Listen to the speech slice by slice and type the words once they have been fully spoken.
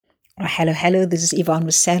Hello, hello. This is Yvonne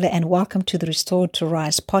Masala, and welcome to the Restored to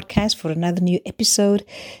Rise podcast for another new episode.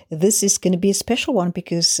 This is going to be a special one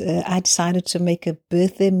because I decided to make a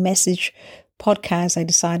birthday message podcast. I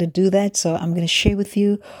decided to do that. So I'm going to share with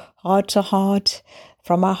you heart to heart,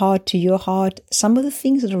 from my heart to your heart, some of the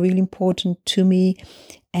things that are really important to me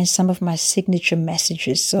and some of my signature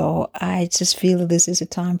messages. So I just feel that this is a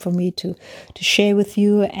time for me to share with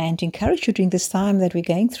you and to encourage you during this time that we're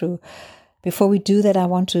going through. Before we do that, I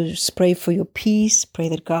want to pray for your peace, pray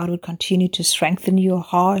that God will continue to strengthen your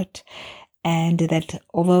heart, and that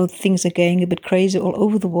although things are going a bit crazy all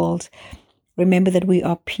over the world, remember that we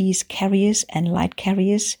are peace carriers and light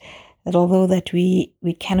carriers, that although that we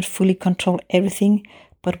cannot fully control everything,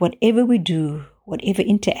 but whatever we do, whatever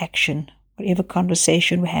interaction, whatever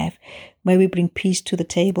conversation we have, may we bring peace to the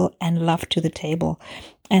table and love to the table.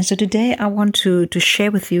 And so today I want to share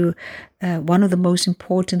with you one of the most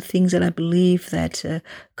important things that I believe that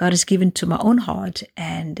God has given to my own heart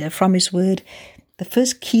and from His Word. The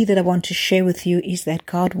first key that I want to share with you is that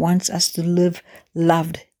God wants us to live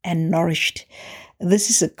loved and nourished. This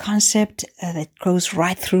is a concept that goes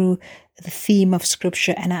right through the theme of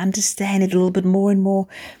Scripture, and I understand it a little bit more and more.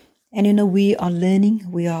 And we are learning,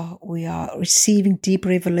 we are receiving deep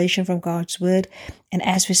revelation from God's Word. And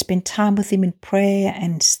as we spend time with Him in prayer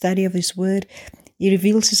and study of His Word, He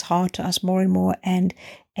reveals His heart to us more and more. And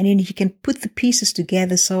He can put the pieces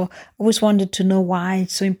together. So I always wanted to know why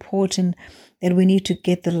it's so important that we need to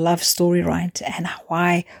get the love story right. And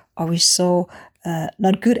why are we so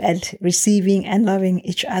not good at receiving and loving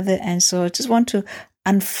each other. And so I just want to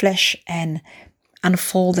unflesh and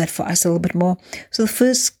unfold that for us a little bit more. So the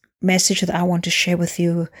first message that I want to share with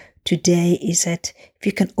you today is that if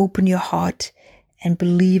you can open your heart and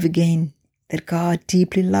believe again that God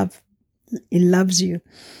deeply loves you,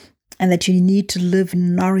 and that you need to live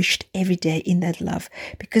nourished every day in that love,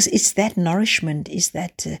 because it's that nourishment, is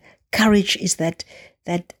that courage, is that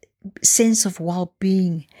sense of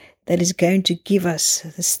well-being that is going to give us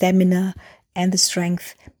the stamina and the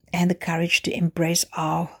strength and the courage to embrace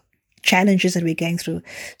our challenges that we're going through.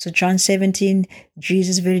 So John 17,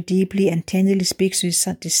 Jesus very deeply and tenderly speaks to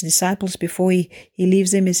his disciples before he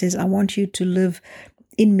leaves them. He says, I want you to live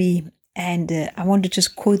in me. And I want to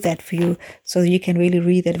just quote that for you so that you can really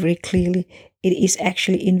read that very clearly. It is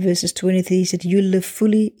actually in verses 23. He said, you live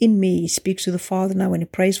fully in me. He speaks to the Father now when he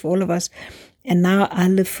prays for all of us. And now I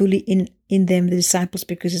live fully in them, the disciples,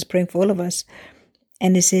 because he's praying for all of us.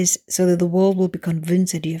 And it says, so that the world will be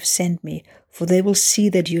convinced that you have sent me, for they will see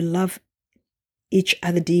that you love each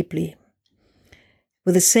other deeply.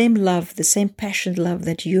 With the same love, the same passionate love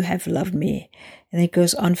that you have loved me. And it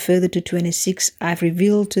goes on further to 26. I've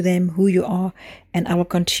revealed to them who you are, and I will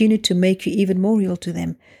continue to make you even more real to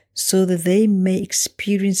them, so that they may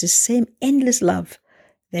experience the same endless love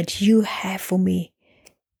that you have for me.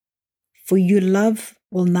 For your love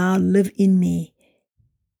will now live in me,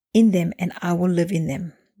 in them, and I will live in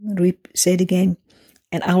them. Say it again.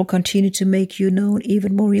 And I will continue to make you known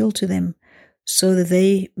even more real to them, so that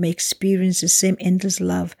they may experience the same endless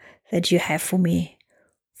love that you have for me.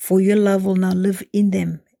 For your love will now live in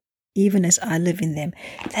them, even as I live in them.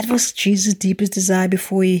 That was Jesus' deepest desire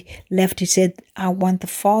before he left. He said, I want the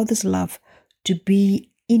Father's love to be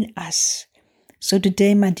in us. So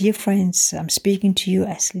today, my dear friends, I'm speaking to you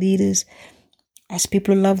as leaders, as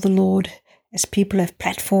people who love the Lord, as people who have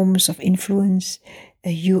platforms of influence.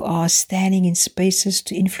 You are standing in spaces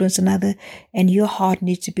to influence another, and your heart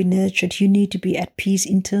needs to be nurtured. You need to be at peace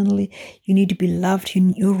internally. You need to be loved.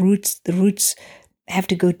 The roots have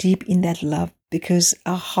to go deep in that love, because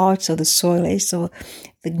our hearts are the soil. So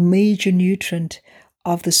the major nutrient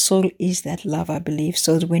of the soil is that love, I believe.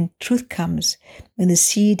 So that when truth comes, when the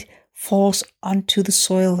seed falls onto the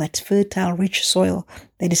soil, that fertile, rich soil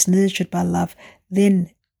that is nurtured by love, then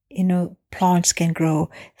plants can grow,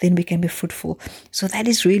 then we can be fruitful. So that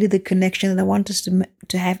is really the connection that I want us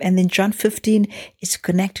to have. And then John 15 is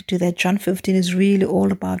connected to that. John 15 is really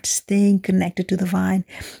all about staying connected to the vine,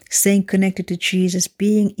 staying connected to Jesus,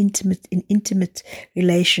 being in intimate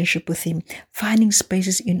relationship with Him, finding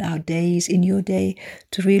spaces in our days, in your day,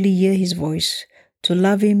 to really hear His voice, to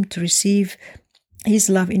love Him, to receive His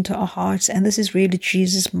love into our hearts. And this is really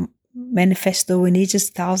Jesus' manifesto when He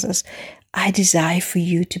just tells us, I desire for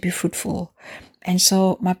you to be fruitful. And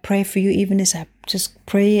so my prayer for you, even as I just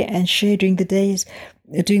pray and share during the days,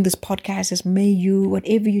 during this podcast, is may you,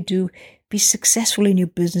 whatever you do, be successful in your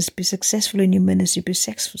business, be successful in your ministry, be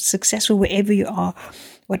successful wherever you are,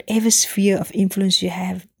 whatever sphere of influence you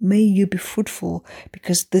have, may you be fruitful,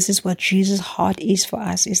 because this is what Jesus' heart is for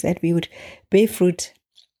us, is that we would bear fruit,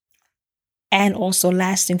 and also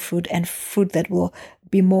lasting fruit, and fruit that will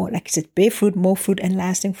be more, like I said, bear fruit, more fruit, and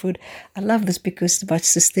lasting fruit. I love this because it's about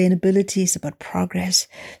sustainability, it's about progress.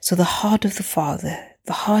 So the heart of the Father,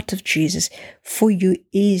 the heart of Jesus for you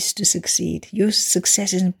is to succeed. Your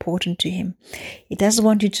success is important to Him. He doesn't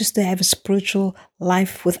want you just to have a spiritual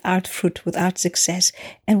life without fruit, without success.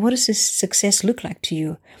 And what does this success look like to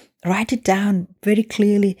you? Write it down very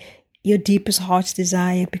clearly, your deepest heart's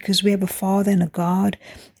desire, because we have a Father and a God,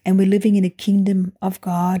 and we're living in a kingdom of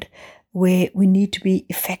God where we need to be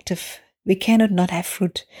effective. We cannot not have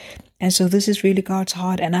fruit. And so this is really God's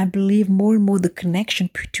heart. And I believe more and more the connection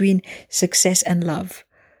between success and love.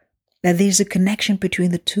 That there's a connection between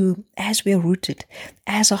the two as we are rooted,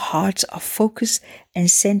 as our hearts are focused and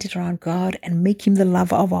centered around God and make Him the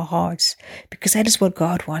lover of our hearts. Because that is what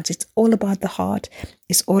God wants. It's all about the heart.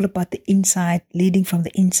 It's all about the inside, leading from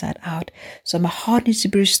the inside out. So my heart needs to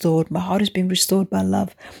be restored. My heart is being restored by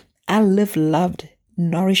love. I live loved,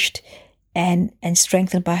 nourished, and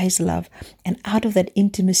strengthened by His love. And out of that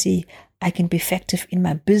intimacy, I can be effective in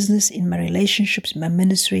my business, in my relationships, in my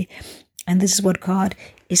ministry. And this is what God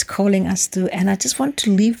is calling us to. And I just want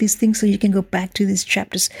to leave these things so you can go back to these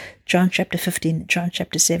chapters, John chapter 15, John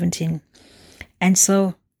chapter 17. And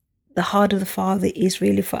so the heart of the Father is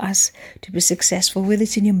really for us to be successful, whether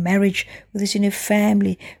it's in your marriage, whether it's in your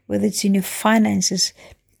family, whether it's in your finances,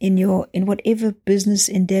 in whatever business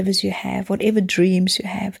endeavors you have, whatever dreams you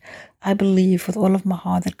have. I believe with all of my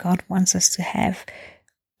heart that God wants us to have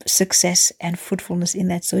success and fruitfulness in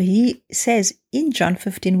that. So He says in John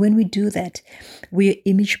 15, when we do that, we are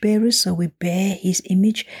image bearers, so we bear His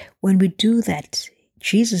image. When we do that,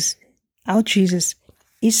 Jesus, our Jesus,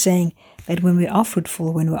 is saying that when we are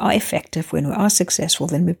fruitful, when we are effective, when we are successful,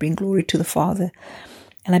 then we bring glory to the Father.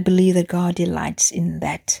 And I believe that God delights in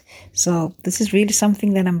that. So this is really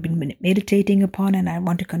something that I've been meditating upon, and I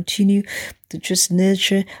want to continue to just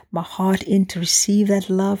nurture my heart in to receive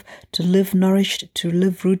that love, to live nourished, to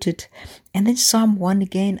live rooted. And then Psalm 1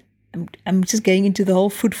 again, I'm just going into the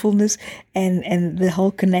whole fruitfulness and the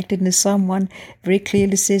whole connectedness. Psalm 1 very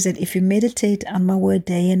clearly says that if you meditate on my word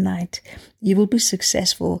day and night, you will be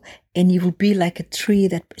successful, and you will be like a tree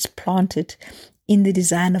that is planted in the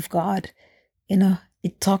design of God.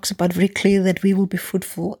 It talks about very clear that we will be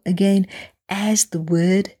fruitful again as the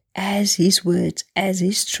word, as His words, as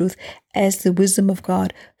His truth, as the wisdom of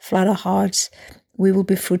God flood our hearts. We will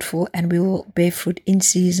be fruitful, and we will bear fruit in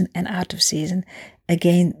season and out of season.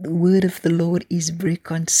 Again, the word of the Lord is very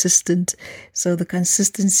consistent. So the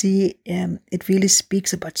consistency, it really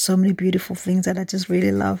speaks about so many beautiful things that I just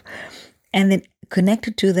really love. And then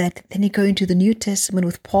connected to that, then you go into the New Testament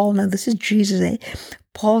with Paul. Now this is Jesus.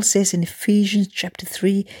 Paul says in Ephesians chapter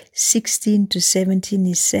 3, 16 to 17,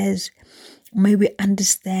 he says, may we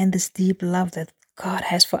understand this deep love that God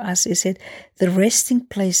has for us. He said, the resting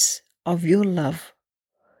place of your love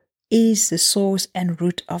is the source and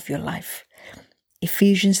root of your life.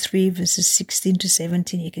 Ephesians 3 verses 16 to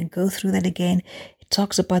 17, you can go through that again. It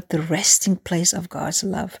talks about the resting place of God's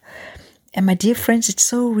love. And my dear friends, it's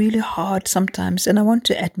so really hard sometimes, and I want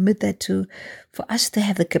to admit that too, for us to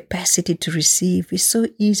have the capacity to receive. It's so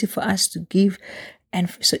easy for us to give, and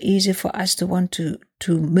so easy for us to want to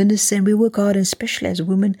minister. And we work hard, and especially as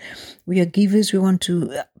women, we are givers. We want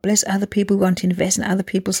to bless other people. We want to invest in other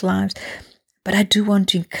people's lives. But I do want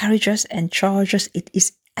to encourage us and charge us. It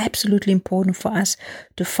is absolutely important for us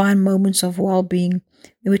to find moments of well-being.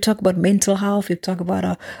 When we talk about mental health, we talk about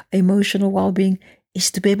our emotional well-being, is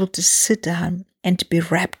to be able to sit down and to be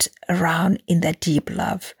wrapped around in that deep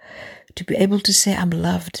love. To be able to say, I'm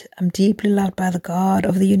loved. I'm deeply loved by the God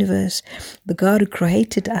of the universe, the God who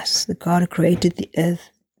created us, the God who created the earth,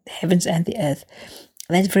 the heavens and the earth.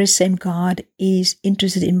 That very same God is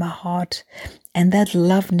interested in my heart. And that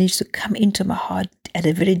love needs to come into my heart at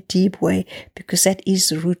a very deep way, because that is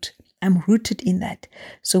the root. I'm rooted in that.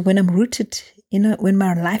 So when I'm rooted, when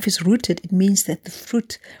my life is rooted, it means that the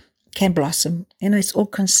fruit can blossom. It's all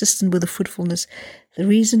consistent with the fruitfulness. The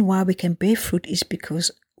reason why we can bear fruit is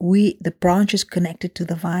because the branch is connected to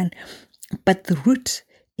the vine, but the root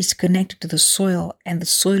is connected to the soil, and the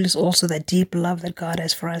soil is also that deep love that God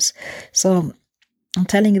has for us. So I'm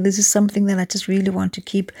telling you, this is something that I just really want to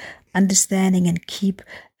keep understanding and keep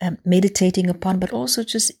meditating upon, but also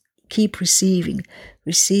just keep receiving.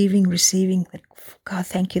 God,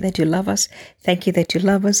 thank you that you love us. Thank you that you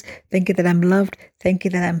love us. Thank you that I'm loved. Thank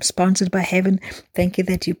you that I'm sponsored by heaven. Thank you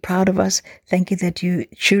that you're proud of us. Thank you that you're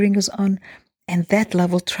cheering us on. And that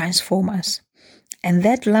love will transform us. And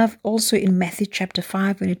that love also in Matthew chapter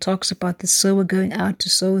 5, when it talks about the sower going out to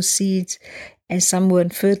sow seeds, and some were in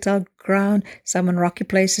fertile ground, some in rocky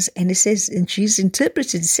places. And it says, and Jesus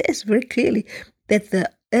interprets it, says very clearly that the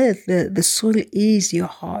earth, the soil is your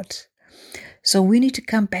heart. So we need to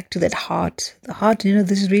come back to that heart. The heart,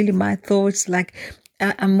 this is really my thoughts. Like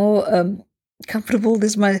I'm more comfortable.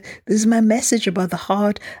 This is my message about the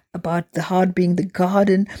heart being the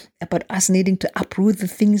garden, about us needing to uproot the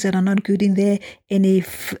things that are not good in there, any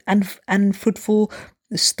unfruitful,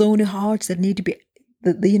 stony hearts that need to be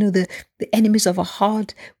the enemies of our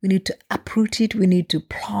heart. We need to uproot it. We need to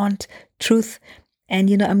plant truth. And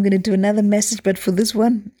I'm going to do another message, but for this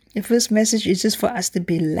one, the first message is just for us to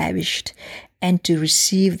be lavished and to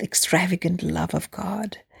receive the extravagant love of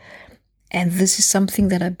God. And this is something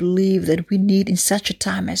that I believe that we need in such a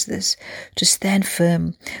time as this, to stand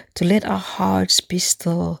firm, to let our hearts be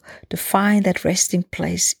still, to find that resting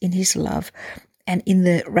place in His love. And in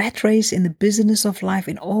the rat race, in the business of life,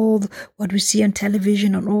 in all what we see on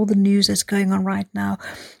television, on all the news that's going on right now,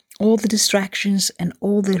 all the distractions and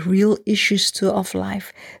all the real issues too of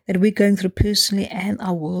life that we're going through personally and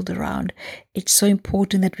our world around, it's so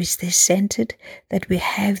important that we stay centered, that we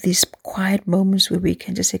have these quiet moments where we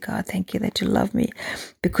can just say, God, thank you that you love me,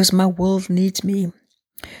 because my world needs me.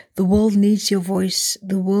 The world needs your voice.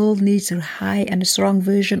 The world needs a high and a strong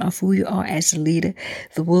version of who you are as a leader.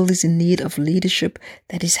 The world is in need of leadership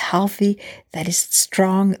that is healthy, that is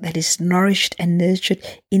strong, that is nourished and nurtured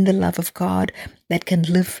in the love of God, that can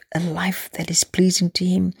live a life that is pleasing to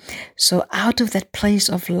Him. So out of that place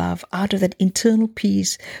of love, out of that internal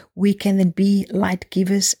peace, we can then be light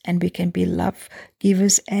givers, and we can be love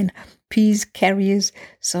givers and peace carriers.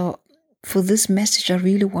 So for this message, I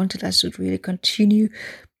really wanted us to really continue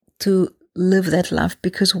to live that love,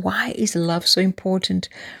 because why is love so important?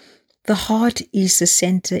 The heart is the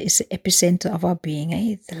center, is the epicenter of our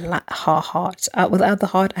being. Our hearts. Without the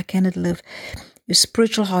heart, I cannot live. Your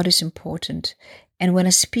spiritual heart is important. And when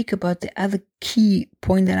I speak about the other key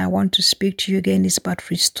point that I want to speak to you again, is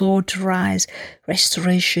about restore to rise,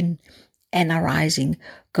 restoration and arising.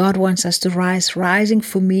 God wants us to rise. Rising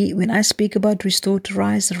for me, when I speak about restore to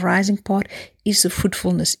rise, the rising part is the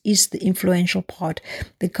fruitfulness, is the influential part.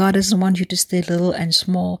 That God doesn't want you to stay little and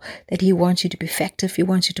small, that He wants you to be effective. He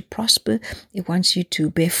wants you to prosper. He wants you to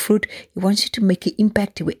bear fruit. He wants you to make an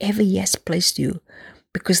impact wherever He has placed you,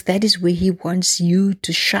 because that is where He wants you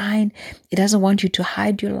to shine. He doesn't want you to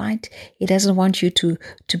hide your light. He doesn't want you to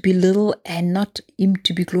be little and not Him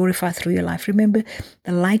to be glorified through your life. Remember,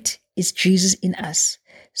 the light is Jesus in us.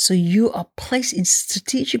 So you are placed in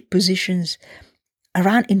strategic positions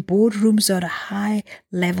around in boardrooms at a high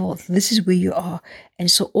level. This is where you are. And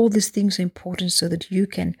so all these things are important so that you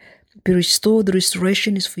can be restored. The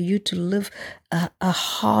restoration is for you to live a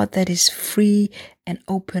heart that is free and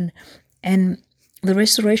open. And the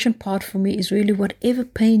restoration part for me is really whatever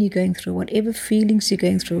pain you're going through, whatever feelings you're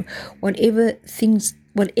going through,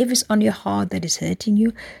 whatever's on your heart that is hurting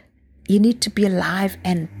you, you need to be alive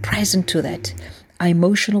and present to that. Our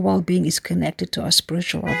emotional well-being is connected to our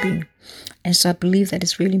spiritual well-being. And so I believe that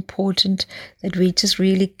it's really important that we just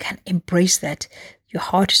really can embrace that. Your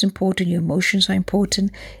heart is important. Your emotions are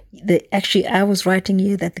important. Actually, I was writing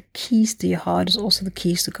here that the keys to your heart is also the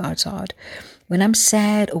keys to God's heart. When I'm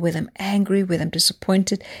sad or when I'm angry, when I'm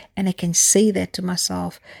disappointed, and I can say that to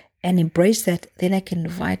myself and embrace that, then I can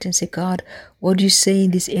invite and say, God, what do you say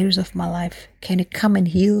in these areas of my life? Can you come and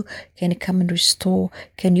heal? Can you come and restore?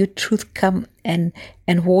 Can your truth come and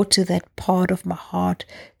water that part of my heart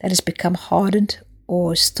that has become hardened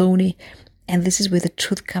or stony? And this is where the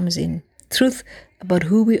truth comes in. Truth about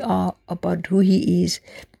who we are, about who He is,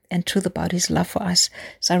 and truth about His love for us.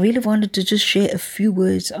 So I really wanted to just share a few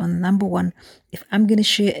words on number one. If I'm going to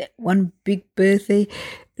share one big birthday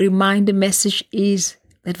reminder message, is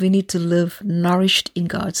that we need to live nourished in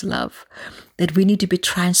God's love, that we need to be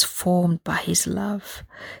transformed by His love,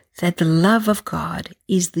 that the love of God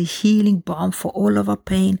is the healing balm for all of our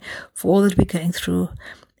pain, for all that we're going through,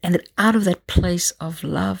 and that out of that place of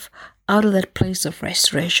love, out of that place of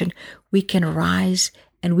restoration, we can rise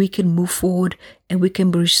and we can move forward and we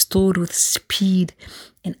can be restored with speed.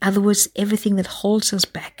 In other words, everything that holds us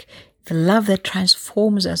back, the love that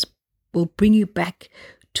transforms us, will bring you back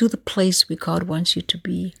to the place where God wants you to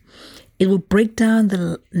be. It will break down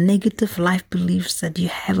the negative life beliefs that you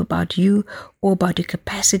have about you, or about your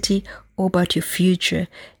capacity, or about your future.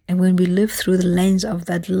 And when we live through the lens of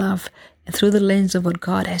that love and through the lens of what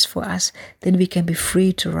God has for us, then we can be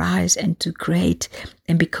free to rise and to create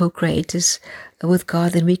and be co-creators with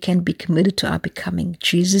God. Then we can be committed to our becoming.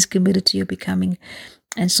 Jesus is committed to your becoming.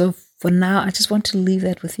 And so for now, I just want to leave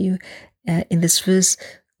that with you in this first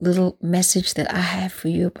little message that I have for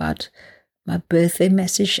you about my birthday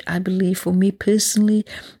message. I believe for me personally,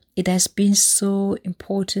 it has been so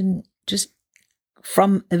important just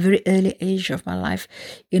from a very early age of my life,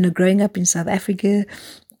 growing up in South Africa,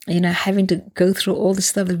 having to go through all the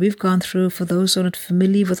stuff that we've gone through. For those who are not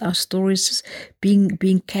familiar with our stories, being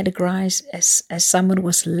categorized as someone who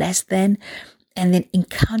was less than, and then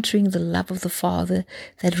encountering the love of the Father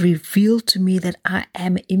that revealed to me that I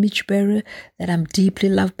am an image bearer, that I'm deeply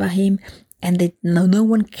loved by Him, and that no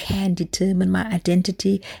one can determine my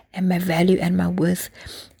identity and my value and my worth.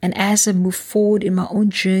 And as I move forward in my own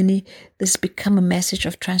journey, this become a message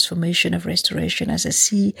of transformation, of restoration, as I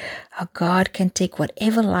see how God can take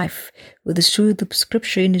whatever life, whether it's through the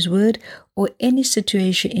scripture in His word or any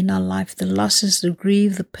situation in our life, the losses, the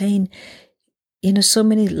grief, the pain, so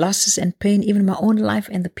many losses and pain, even in my own life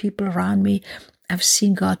and the people around me. I've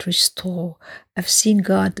seen God restore. I've seen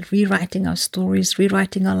God rewriting our stories,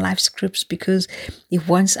 rewriting our life scripts, because He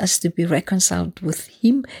wants us to be reconciled with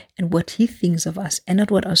Him and what He thinks of us, and not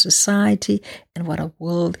what our society and what our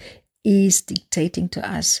world is dictating to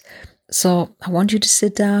us. So I want you to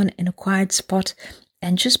sit down in a quiet spot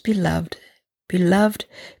and just be loved,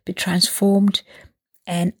 be transformed.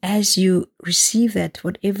 And as you receive that,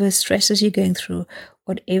 whatever stresses you're going through,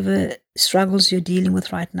 whatever struggles you're dealing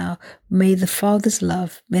with right now, may the Father's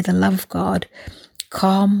love, may the love of God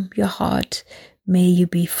calm your heart. May you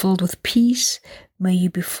be filled with peace. May you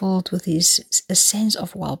be filled with a sense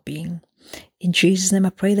of well-being. In Jesus' name, I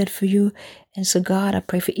pray that for you. And so, God, I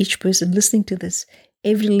pray for each person listening to this,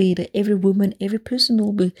 every leader, every woman, every person who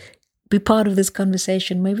will be part of this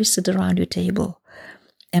conversation. May we sit around your table.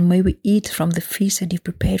 And may we eat from the feast that You've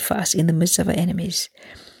prepared for us in the midst of our enemies.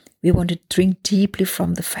 We want to drink deeply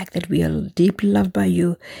from the fact that we are deeply loved by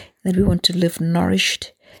You, that we want to live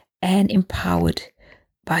nourished and empowered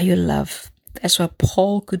by Your love. That's why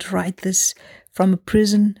Paul could write this from a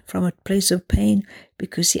prison, from a place of pain,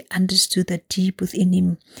 because he understood that deep within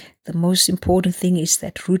him, the most important thing is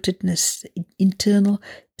that rootedness, internal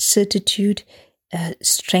certitude,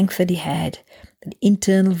 strength that he had, an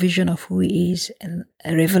internal vision of who He is, and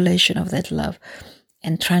a revelation of that love,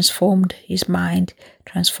 and transformed his mind,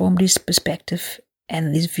 transformed his perspective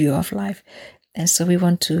and his view of life. And so we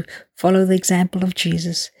want to follow the example of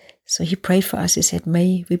Jesus. So He prayed for us. He said,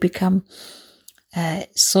 may we become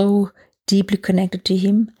so deeply connected to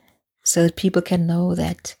Him, so that people can know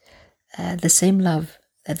that the same love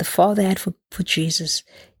that the Father had for Jesus,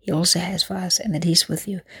 He also has for us, and that He's with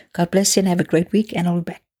you. God bless you and have a great week, and I'll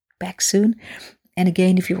be back soon. And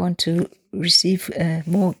again, if you want to receive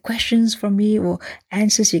more questions from me or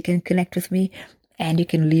answers, you can connect with me and you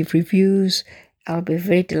can leave reviews. I'll be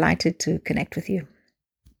very delighted to connect with you.